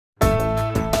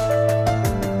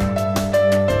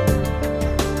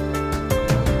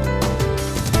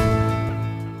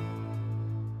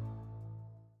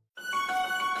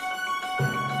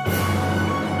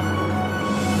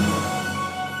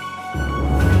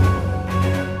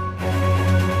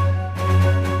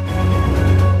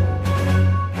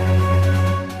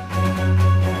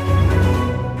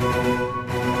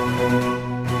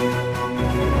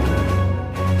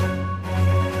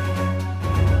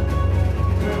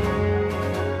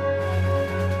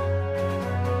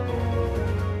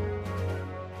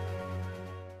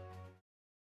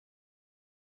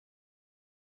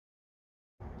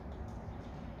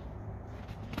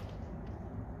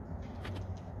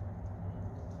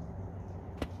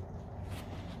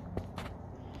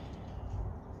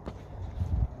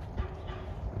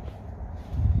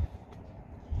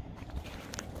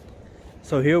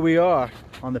So here we are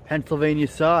on the Pennsylvania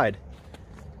side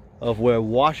of where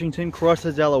Washington crossed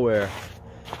the Delaware.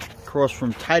 Across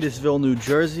from Titusville, New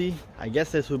Jersey. I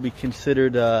guess this would be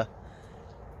considered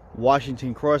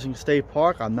Washington Crossing State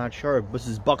Park. I'm not sure. This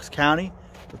is Bucks County,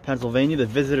 Pennsylvania. The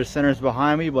visitor center is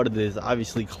behind me, but it is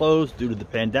obviously closed due to the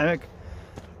pandemic.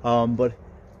 But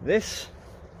this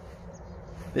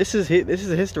is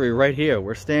history right here.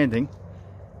 We're standing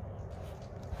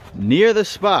near the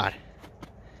spot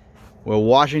where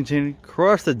Washington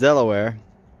crossed the Delaware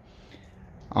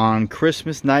on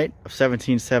Christmas night of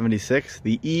 1776,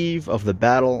 the eve of the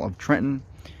Battle of Trenton,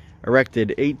 erected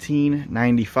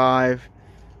 1895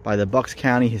 by the Bucks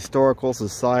County Historical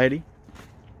Society.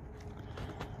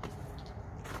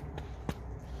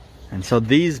 And so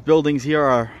these buildings here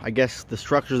are, I guess, the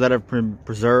structures that have been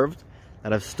preserved,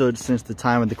 that have stood since the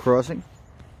time of the crossing.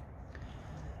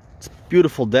 It's a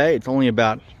beautiful day. It's only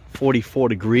about 44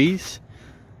 degrees.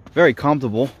 Very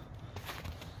comfortable.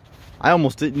 I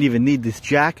almost didn't even need this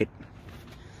jacket.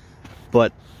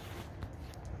 But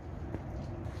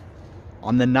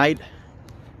on the night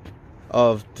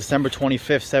of December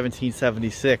 25th,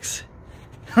 1776,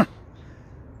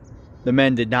 the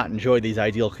men did not enjoy these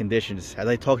ideal conditions. As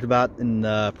I talked about in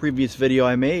the previous video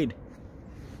I made,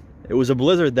 it was a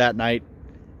blizzard that night.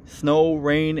 Snow,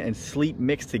 rain, and sleet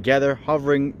mixed together,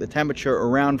 hovering the temperature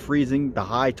around freezing, the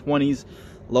high 20s,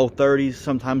 low 30s,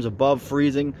 sometimes above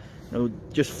freezing.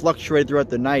 Just fluctuated throughout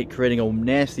the night, creating a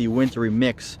nasty wintry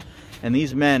mix. And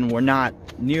these men were not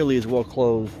nearly as well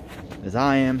clothed as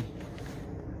I am.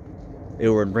 They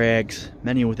were in rags,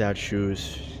 many without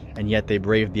shoes, and yet they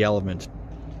braved the elements.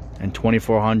 And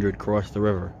 2,400 crossed the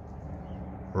river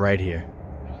right here.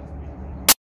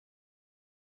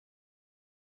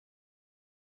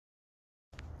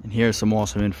 And here's some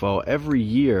awesome info. Every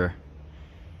year,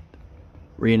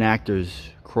 reenactors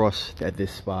cross at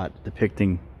this spot,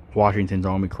 depicting Washington's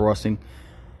army crossing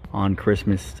on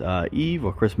Christmas Eve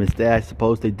or Christmas Day. I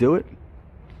suppose they do it.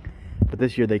 But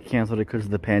this year they canceled it because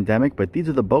of the pandemic. But these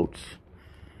are the boats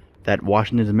that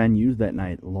Washington's men used that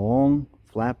night. Long,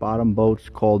 flat-bottom boats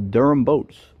called Durham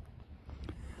boats.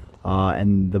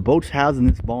 And the boats housed in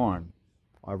this barn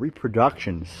are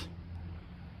reproductions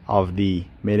of the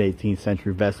mid-18th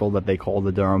century vessel that they called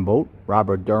the Durham boat.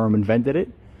 Robert Durham invented it.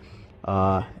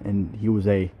 And he was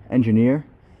an engineer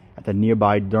at the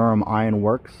nearby Durham Iron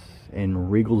Works in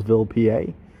Regalsville,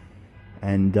 PA.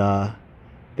 And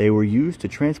they were used to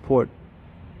transport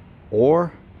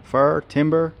ore, fur,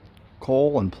 timber,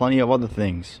 coal, and plenty of other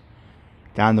things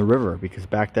down the river, because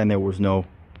back then there were no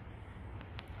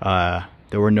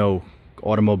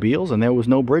automobiles and there was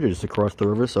no bridges to cross the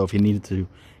river. So if you needed to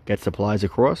get supplies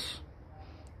across,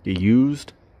 you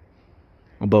used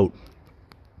a boat.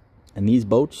 And these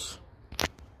boats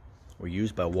were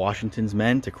used by Washington's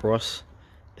men to cross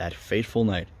that fateful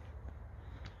night.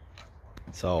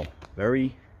 So,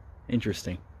 very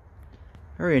interesting.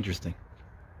 Very interesting.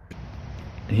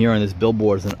 And here on this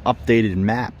billboard is an updated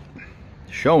map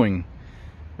showing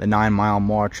the 9-mile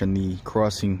march and the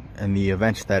crossing and the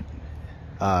events that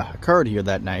occurred here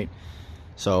that night.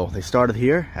 So they started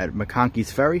here at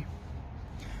McConkey's Ferry,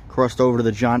 crossed over to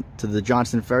the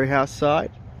Johnson Ferry House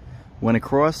side, went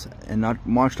across and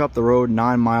marched up the road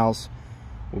 9 miles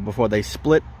before they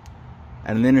split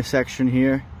at an intersection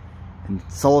here, and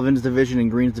Sullivan's division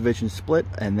and Green's division split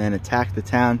and then attacked the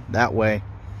town that way.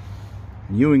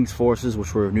 And Ewing's forces,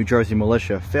 which were New Jersey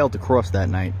militia, failed to cross that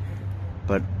night.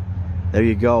 But there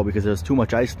you go, because there was too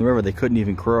much ice in the river, they couldn't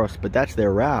even cross. But that's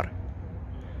their route,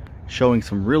 showing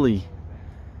some really,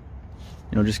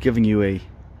 just giving you a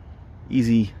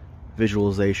easy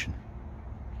visualization.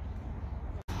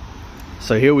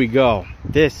 So here we go.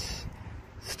 This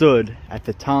stood at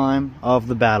the time of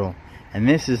the battle, and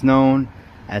this is known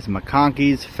as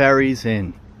McConkey's Ferry's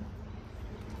Inn.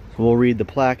 So we'll read the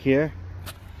plaque here.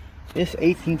 This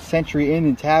 18th century inn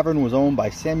and tavern was owned by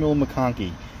Samuel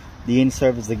McConkey. The inn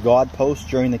served as the guard post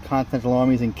during the Continental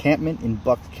Army's encampment in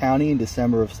Bucks County in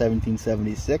December of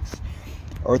 1776.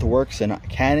 Earthworks and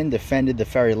cannon defended the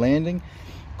ferry landing.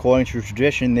 According to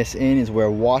tradition, this inn is where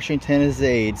Washington and his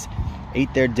aides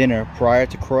ate their dinner prior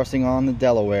to crossing on the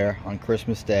Delaware on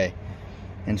Christmas Day.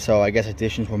 And so I guess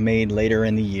additions were made later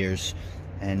in the years,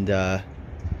 and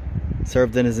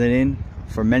served as an inn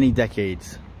for many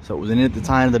decades. So it was an inn at the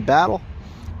time of the battle,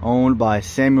 owned by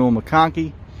Samuel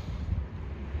McConkey.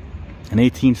 An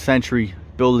 18th century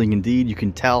building indeed. You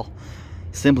can tell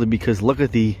simply because look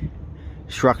at the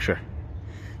structure.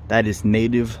 That is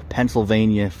native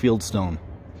Pennsylvania fieldstone.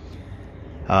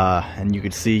 And you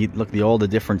can see, look, all the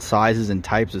different sizes and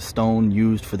types of stone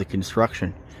used for the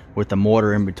construction, with the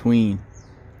mortar in between.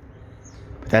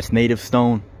 That's native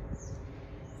stone.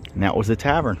 And that was the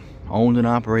tavern, owned and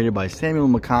operated by Samuel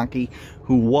McConkey,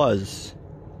 who was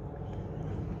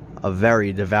a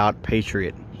very devout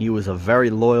patriot. He was a very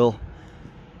loyal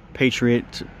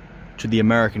patriot to the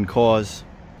American cause.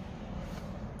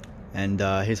 And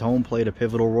his home played a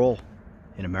pivotal role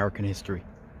in American history.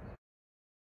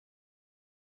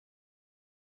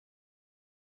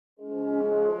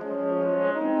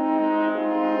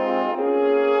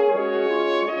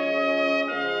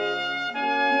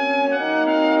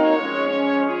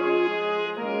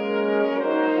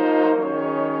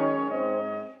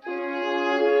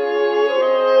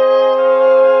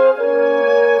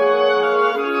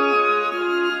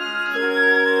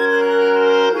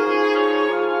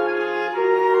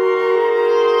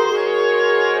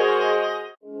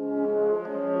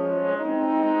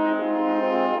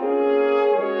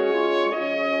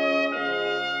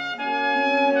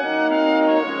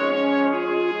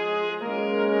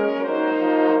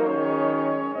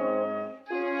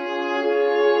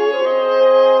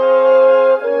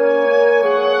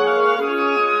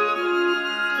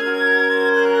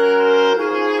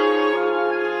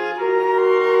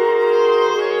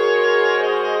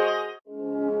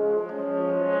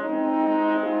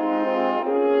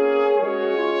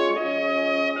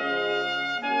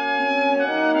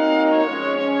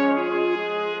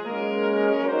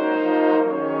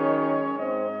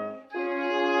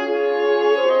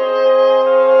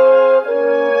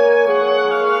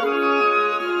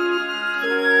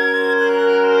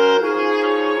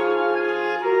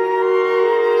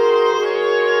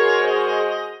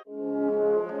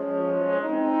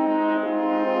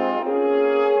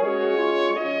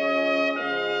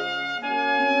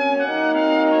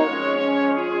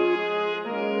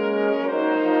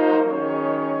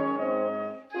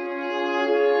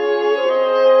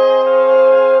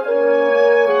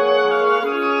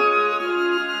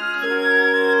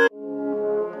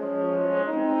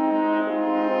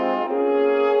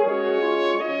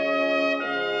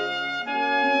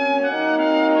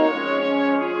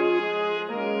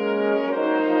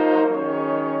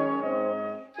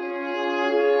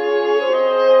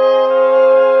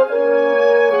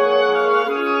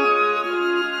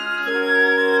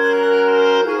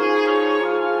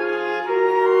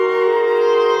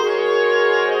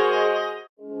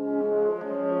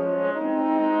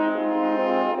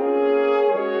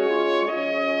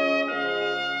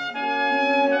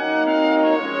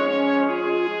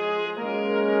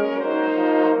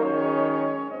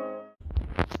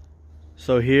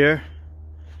 So here,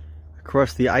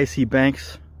 across the icy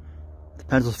banks, the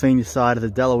Pennsylvania side of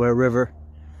the Delaware River,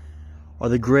 are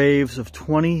the graves of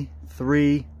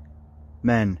 23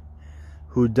 men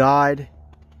who died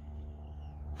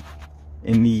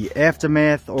in the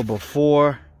aftermath or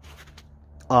before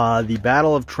the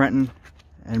Battle of Trenton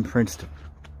and Princeton.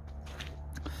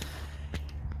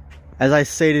 As I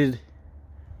stated,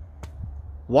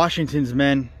 Washington's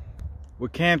men were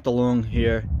camped along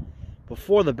here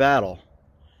before the battle,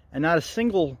 and not a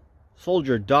single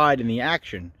soldier died in the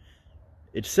action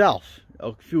itself.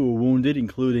 A few were wounded,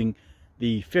 including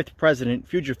the future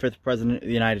fifth president of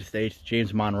the United States,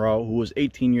 James Monroe, who was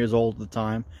 18 years old at the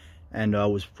time and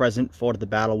was present, fought at the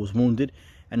battle, was wounded,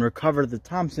 and recovered at the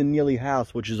Thompson Neely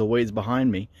House, which is a ways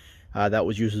behind me. That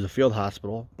was used as a field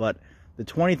hospital. But the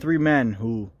 23 men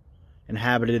who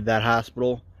inhabited that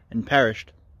hospital and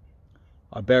perished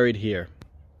are buried here.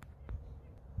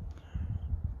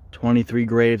 23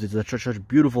 graves. It's such a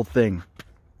beautiful thing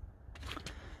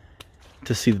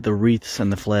to see that the wreaths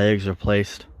and the flags are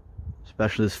placed,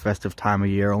 especially this festive time of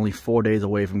year, only 4 days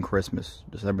away from Christmas,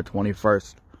 December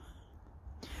 21st.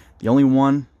 The only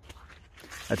one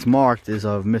that's marked is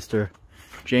of Mr.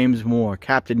 James Moore,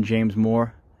 Captain James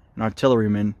Moore, an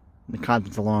artilleryman in the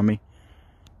Continental Army,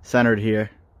 centered here,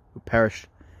 who perished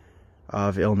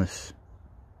of illness.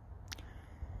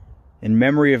 In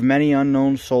memory of many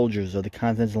unknown soldiers of the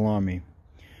Continental Army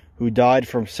who died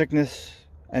from sickness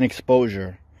and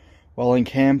exposure while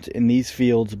encamped in these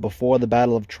fields before the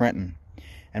Battle of Trenton,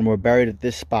 and were buried at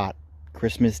this spot,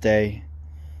 Christmas Day,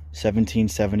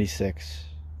 1776,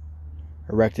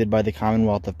 erected by the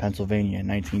Commonwealth of Pennsylvania in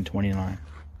 1929.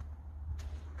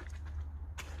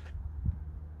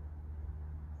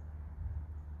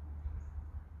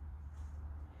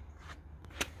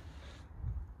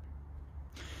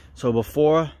 So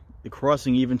before the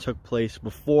crossing even took place,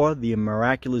 before the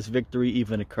miraculous victory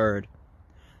even occurred,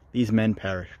 these men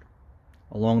perished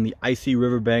along the icy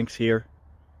riverbanks here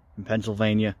in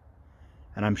Pennsylvania,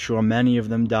 and I'm sure many of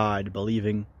them died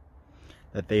believing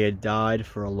that they had died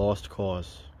for a lost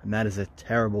cause, and that is a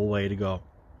terrible way to go.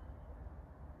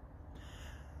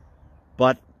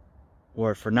 But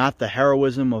were it for not the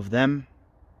heroism of them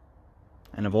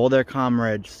and of all their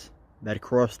comrades that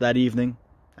crossed that evening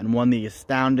and won the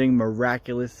astounding,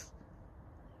 miraculous,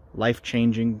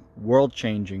 life-changing,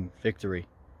 world-changing victory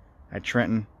at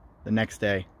Trenton the next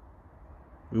day,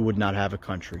 we would not have a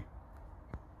country.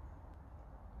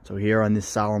 So here on this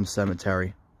solemn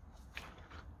cemetery,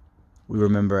 we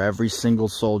remember every single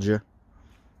soldier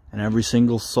and every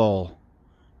single soul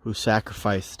who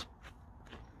sacrificed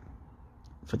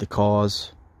for the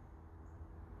cause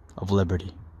of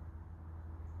liberty.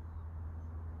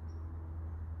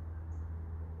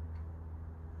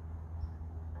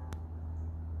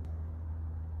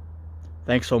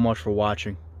 Thanks so much for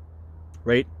watching.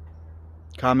 Rate,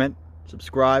 comment,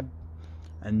 subscribe,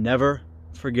 and never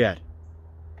forget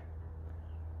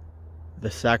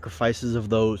the sacrifices of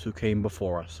those who came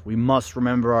before us. We must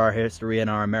remember our history and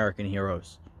our American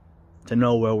heroes to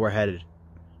know where we're headed.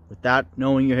 Without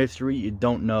knowing your history, you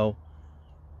don't know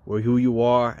who you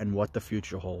are and what the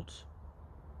future holds.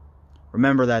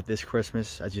 Remember that this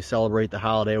Christmas, as you celebrate the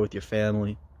holiday with your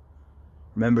family.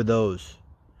 Remember those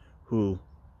who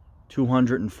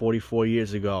 244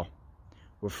 years ago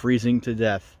were freezing to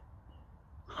death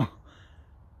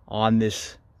on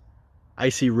this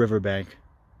icy riverbank,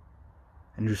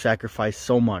 and who sacrificed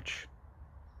so much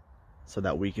so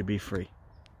that we could be free.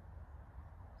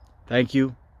 Thank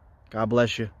you, God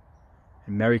bless you,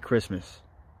 and Merry Christmas.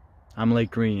 I'm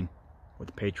Lake Green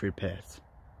with Patriot Paths.